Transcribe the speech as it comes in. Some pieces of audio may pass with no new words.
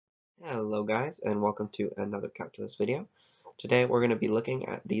Hello guys, and welcome to another calculus video. Today we're going to be looking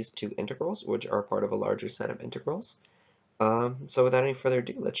at these two integrals, which are part of a larger set of integrals. So without any further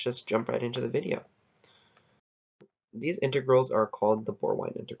ado, let's just jump right into the video. These integrals are called the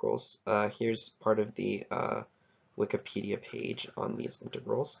Borwein integrals. Here's part of the Wikipedia page on these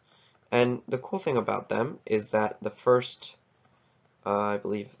integrals. And the cool thing about them is that the first, I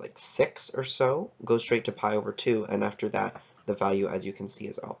believe like 6 or so, goes straight to pi over 2, and after that the value, as you can see,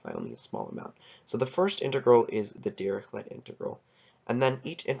 is off by only a small amount. So the first integral is the Dirichlet integral. And then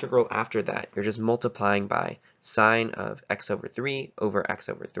each integral after that, you're just multiplying by sine of x over 3 over x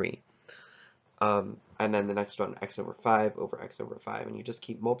over 3. And then the next one, x over 5 over x over 5. And you just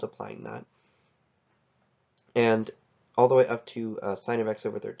keep multiplying that. And all the way up to sine of x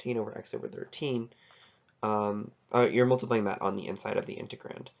over 13 over x over 13, you're multiplying that on the inside of the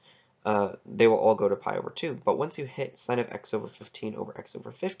integrand. They will all go to pi over 2. But once you hit sine of x over 15 over x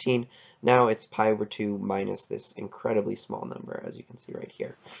over 15, now it's pi over 2 minus this incredibly small number, as you can see right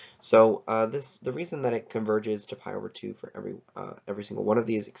here. So the reason that it converges to pi over 2 for every single one of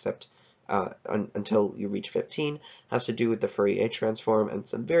these, except until you reach 15, has to do with the Fourier transform and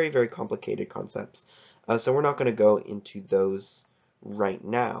some very, very complicated concepts. So we're not going to go into those right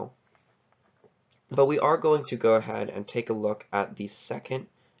now. But we are going to go ahead and take a look at the second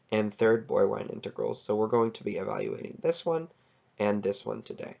and third Borwein integrals. So we're going to be evaluating this one and this one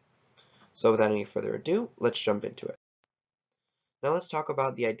today. So without any further ado, let's jump into it. Now let's talk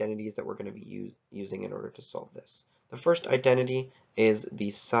about the identities that we're going to be using in order to solve this. The first identity is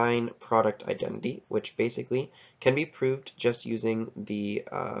the sign product identity, which basically can be proved just using the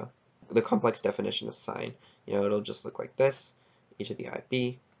complex definition of sign. It'll just look like this: e to the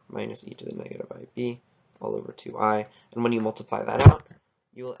ib minus e to the negative ib all over 2i. And when you multiply that out,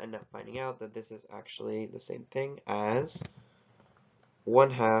 you will end up finding out that this is actually the same thing as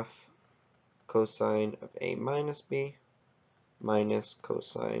 1/2 cosine of a minus b minus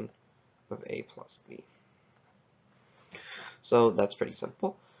cosine of a plus b. So that's pretty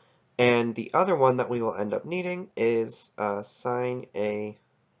simple. And the other one that we will end up needing is sine a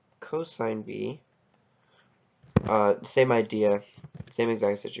cosine b. Same idea, same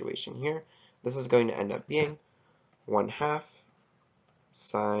exact situation here. This is going to end up being 1/2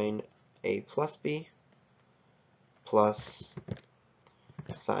 sine a plus b plus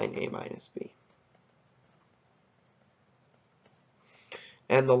sine a minus b.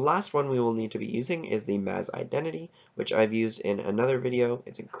 And the last one we will need to be using is the Mass identity, which I've used in another video.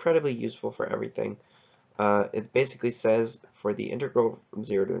 It's incredibly useful for everything. It basically says for the integral from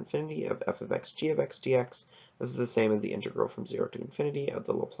 0 to infinity of f of x g of x dx, this is the same as the integral from 0 to infinity of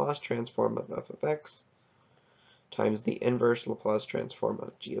the Laplace transform of f of x times the inverse Laplace transform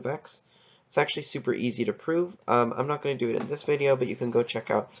of g of x. It's actually super easy to prove. I'm not going to do it in this video, but you can go check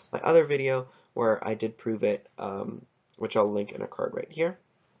out my other video where I did prove it, which I'll link in a card right here.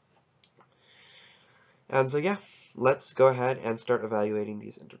 And so yeah, let's go ahead and start evaluating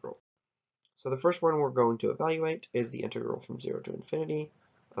these integrals. So the first one we're going to evaluate is the integral from 0 to infinity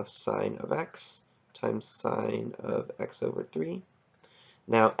of sine of x times sine of x over 3.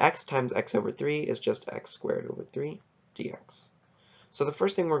 Now x times x over 3 is just x squared over 3 dx. So the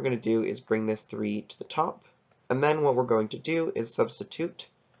first thing we're going to do is bring this 3 to the top, and then what we're going to do is substitute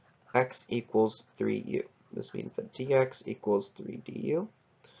x equals 3u. This means that dx equals 3 du.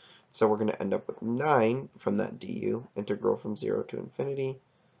 So we're going to end up with 9 from that du, integral from 0 to infinity,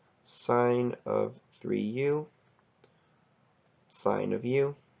 sine of 3u, sine of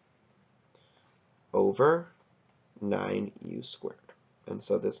u, over 9u squared. And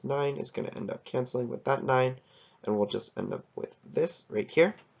so this 9 is going to end up canceling with that 9, and we'll just end up with this right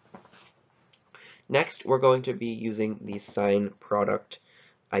here. Next, we're going to be using the sign product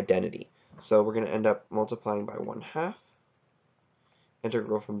identity. So we're going to end up multiplying by 1/2,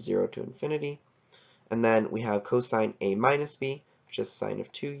 integral from 0 to infinity, and then we have cosine a minus b, which is sine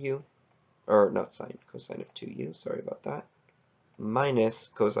of 2u, or not sine, cosine of 2u, sorry about that, minus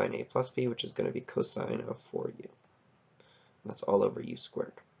cosine a plus b, which is going to be cosine of 4u. That's all over u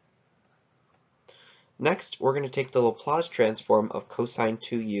squared. Next, we're going to take the Laplace transform of cosine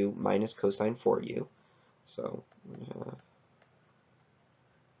 2u minus cosine 4u. So,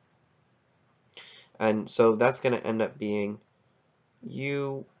 and so that's going to end up being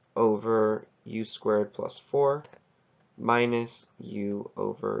u over u squared plus 4 minus u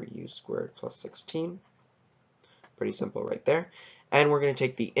over u squared plus 16. Pretty simple right there. And we're going to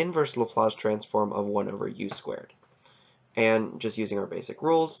take the inverse Laplace transform of 1 over u squared. And just using our basic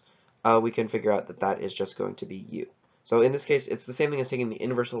rules, we can figure out that that is just going to be u. So in this case, it's the same thing as taking the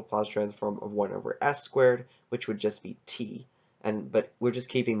inverse Laplace transform of 1 over s squared, which would just be t. but we're just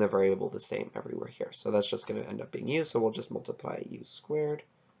keeping the variable the same everywhere here. So that's just going to end up being u, so we'll just multiply u squared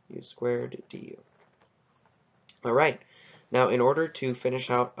du. All right, now in order to finish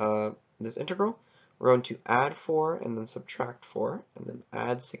out this integral, we're going to add 4 and then subtract 4, and then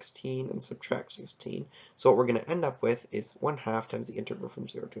add 16 and subtract 16. So what we're going to end up with is 1/2 times the integral from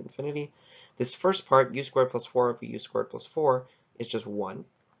 0 to infinity. This first part, u squared plus 4 over u squared plus 4, is just 1.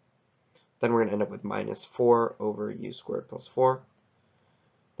 Then we're going to end up with minus 4 over u squared plus 4.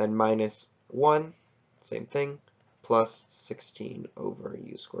 Then minus 1, same thing, plus 16 over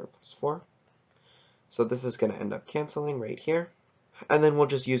u squared plus 4. So this is going to end up canceling right here. And then we'll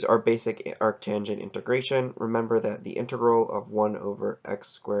just use our basic arctangent integration. Remember that the integral of 1 over x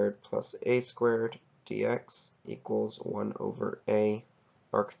squared plus a squared dx equals 1 over a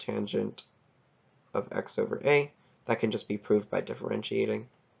arctangent of x over a. That can just be proved by differentiating.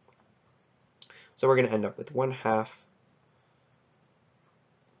 So we're going to end up with 1/2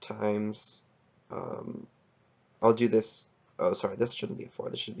 times, I'll do this, oh sorry, this shouldn't be a 4,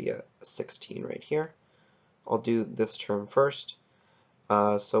 this should be a 16 right here. I'll do this term first.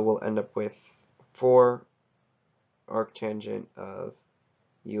 So we'll end up with 4 arctangent of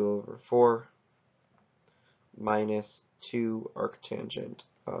u over 4 minus 2 arctangent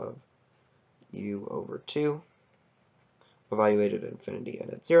of u over 2, evaluated at infinity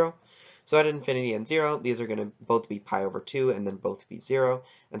and at 0. So at infinity and 0, these are going to both be pi over 2 and then both be 0.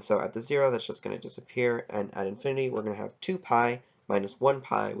 And so at the 0, that's just going to disappear. And at infinity, we're going to have 2 pi minus 1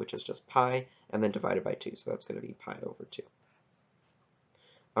 pi, which is just pi, and then divided by 2. So that's going to be pi over 2.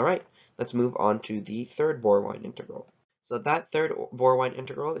 All right, let's move on to the third Borwein integral. So that third Borwein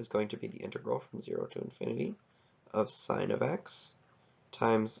integral is going to be the integral from 0 to infinity of sine of x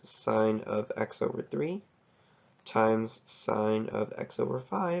times sine of x over 3 times sine of x over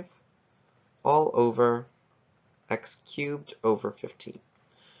 5 all over x cubed over 15.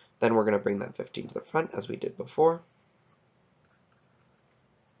 Then we're going to bring that 15 to the front as we did before,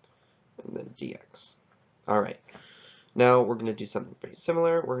 and then dx. All right. Now we're going to do something pretty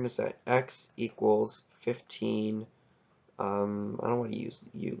similar. We're going to set x equals 15. I don't want to use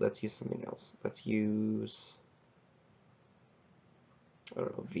u. Let's use something else. Let's use, I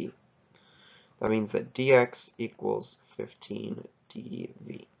don't know, v. That means that dx equals 15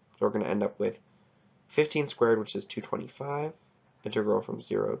 dv. So we're going to end up with 15 squared, which is 225, integral from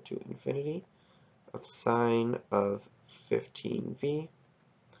 0 to infinity of sine of 15v,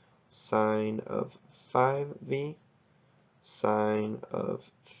 sine of 5v, sine of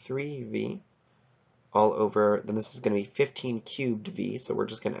 3v, all over, then this is going to be 15 cubed v, so we're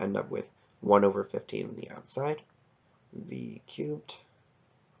just going to end up with 1 over 15 on the outside, v cubed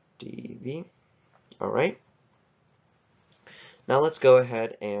dv. All right. Now let's go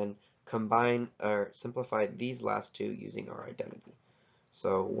ahead and combine or simplify these last two using our identity.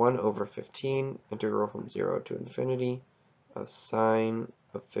 So 1 over 15, integral from 0 to infinity of sine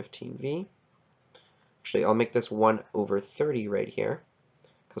of 15v. Actually, I'll make this 1 over 30 right here,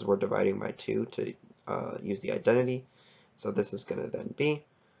 because we're dividing by 2 to use the identity. So this is going to then be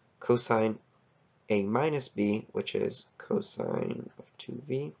cosine a minus b, which is cosine of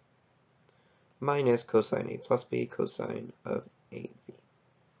 2v, minus cosine a plus b, cosine of 8v,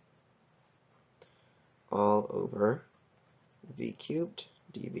 all over v cubed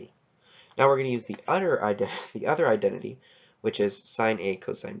dv. Now we're going to use the other identity, which is sine a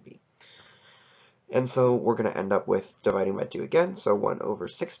cosine b. And so we're going to end up with dividing by 2 again, so 1 over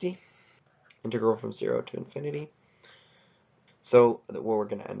 60, integral from 0 to infinity. So what we're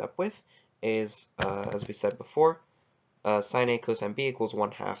going to end up with is, as we said before, sine a cosine b equals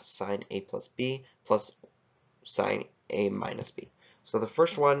 1/2 sine a plus b plus sine a minus b. So the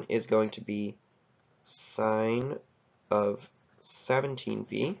first one is going to be sine of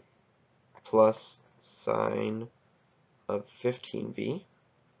 17v plus sine of 15v,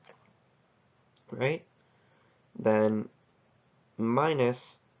 right? Then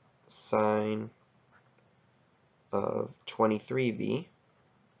minus sine of 23v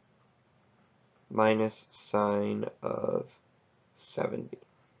minus sine of 7v,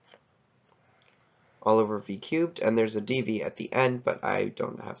 all over v cubed, and there's a dv at the end, but I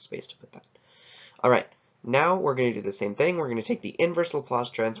don't have space to put that. All right, now we're going to do the same thing. We're going to take the inverse Laplace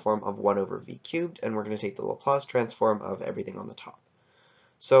transform of 1 over v cubed, and we're going to take the Laplace transform of everything on the top.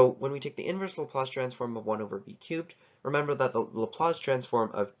 So when we take the inverse Laplace transform of 1 over v cubed, remember that the Laplace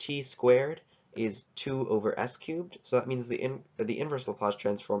transform of t squared is 2 over s cubed, so that means the inverse Laplace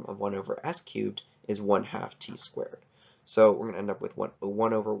transform of 1 over s cubed is 1/2 t squared. So we're going to end up with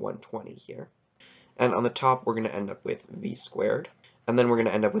 1 over 120 here. And on the top, we're going to end up with v squared. And then we're going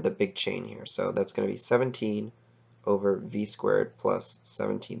to end up with a big chain here. So that's going to be 17 over v squared plus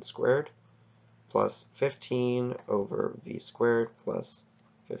 17 squared plus 15 over v squared plus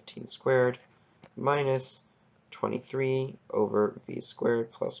 15 squared minus 23 over v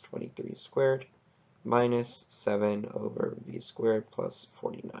squared plus 23 squared minus 7 over v squared plus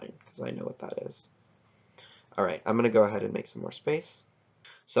 49, because I know what that is. All right, I'm going to go ahead and make some more space.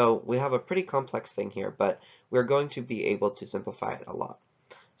 So we have a pretty complex thing here, but we're going to be able to simplify it a lot.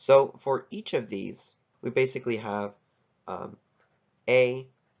 So for each of these, we basically have a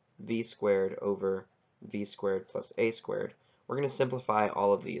v squared over v squared plus a squared. We're going to simplify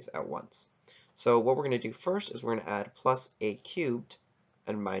all of these at once. So what we're going to do first is we're going to add plus a cubed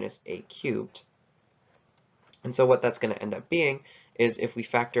and minus a cubed. And so what that's going to end up being is if we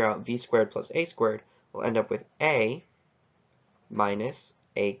factor out v squared plus a squared, we'll end up with a minus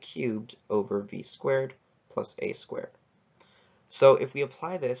a cubed over v squared plus a squared. So if we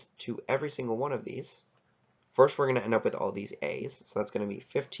apply this to every single one of these, first we're going to end up with all these a's, so that's going to be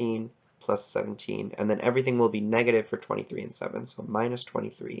 15 plus 17, and then everything will be negative for 23 and 7, so minus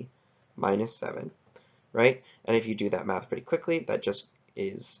 23 minus 7, right? And if you do that math pretty quickly, that just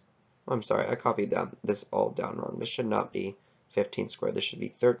is, I'm sorry, I copied this all down wrong. This should not be 15 squared, this should be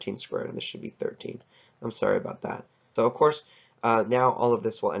 13 squared, and this should be 13. I'm sorry about that. So of course, now all of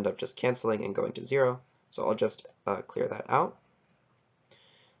this will end up just canceling and going to 0, so I'll just clear that out.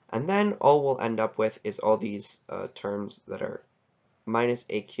 And then all we'll end up with is all these terms that are minus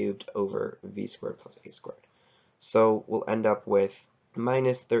a cubed over v squared plus a squared. So we'll end up with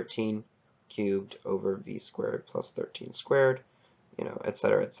minus 13 cubed over v squared plus 13 squared, you know,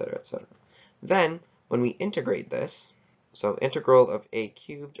 etc., etc., etc. Then when we integrate this, so integral of a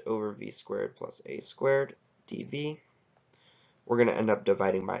cubed over v squared plus a squared dv, we're going to end up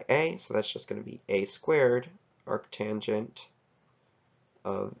dividing by a, so that's just going to be a squared arctangent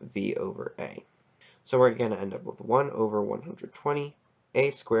of v over a. So we're going to end up with 1 over 120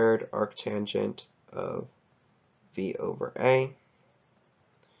 a squared arctangent of v over a,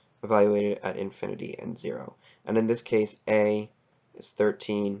 evaluated at infinity and 0. And in this case, a is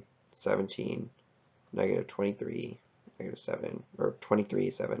 13, 17, negative 23, negative 7, or 23,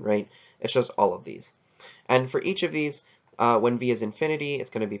 7, right? It's just all of these. And for each of these, when v is infinity,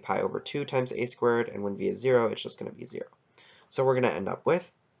 it's going to be pi over 2 times a squared, and when v is 0, it's just going to be 0. So we're going to end up with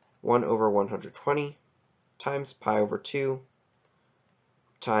 1 over 120 times pi over 2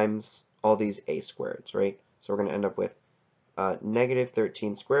 times all these a squareds, right? So we're going to end up with negative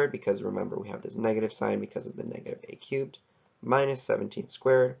 13 squared, because remember we have this negative sign because of the negative a cubed, minus 17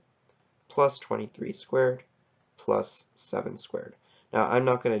 squared, plus 23 squared, plus 7 squared. Now I'm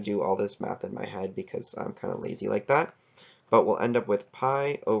not going to do all this math in my head because I'm kind of lazy like that, but we'll end up with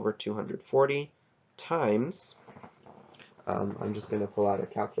pi over 240 times, I'm just going to pull out a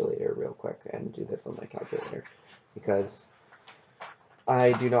calculator real quick and do this on my calculator, because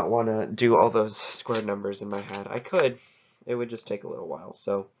I do not want to do all those square numbers in my head. I could, it would just take a little while.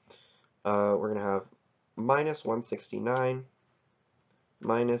 So we're going to have minus 169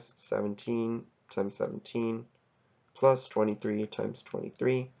 minus 17 times 17 plus 23 times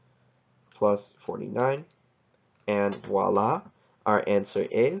 23 plus 49. And voila, our answer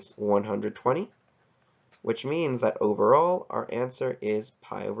is 120, which means that overall our answer is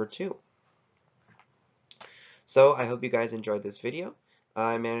pi over 2. So I hope you guys enjoyed this video.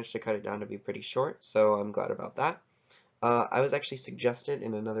 I managed to cut it down to be pretty short, so I'm glad about that. I was actually suggested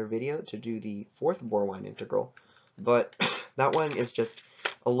in another video to do the fourth Borwein integral, but that one is just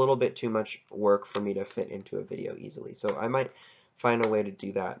a little bit too much work for me to fit into a video easily. So I might find a way to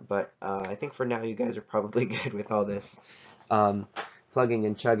do that, but I think for now you guys are probably good with all this plugging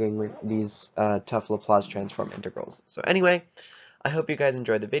and chugging with these tough Laplace transform integrals. So anyway, I hope you guys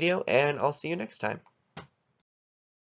enjoyed the video, and I'll see you next time.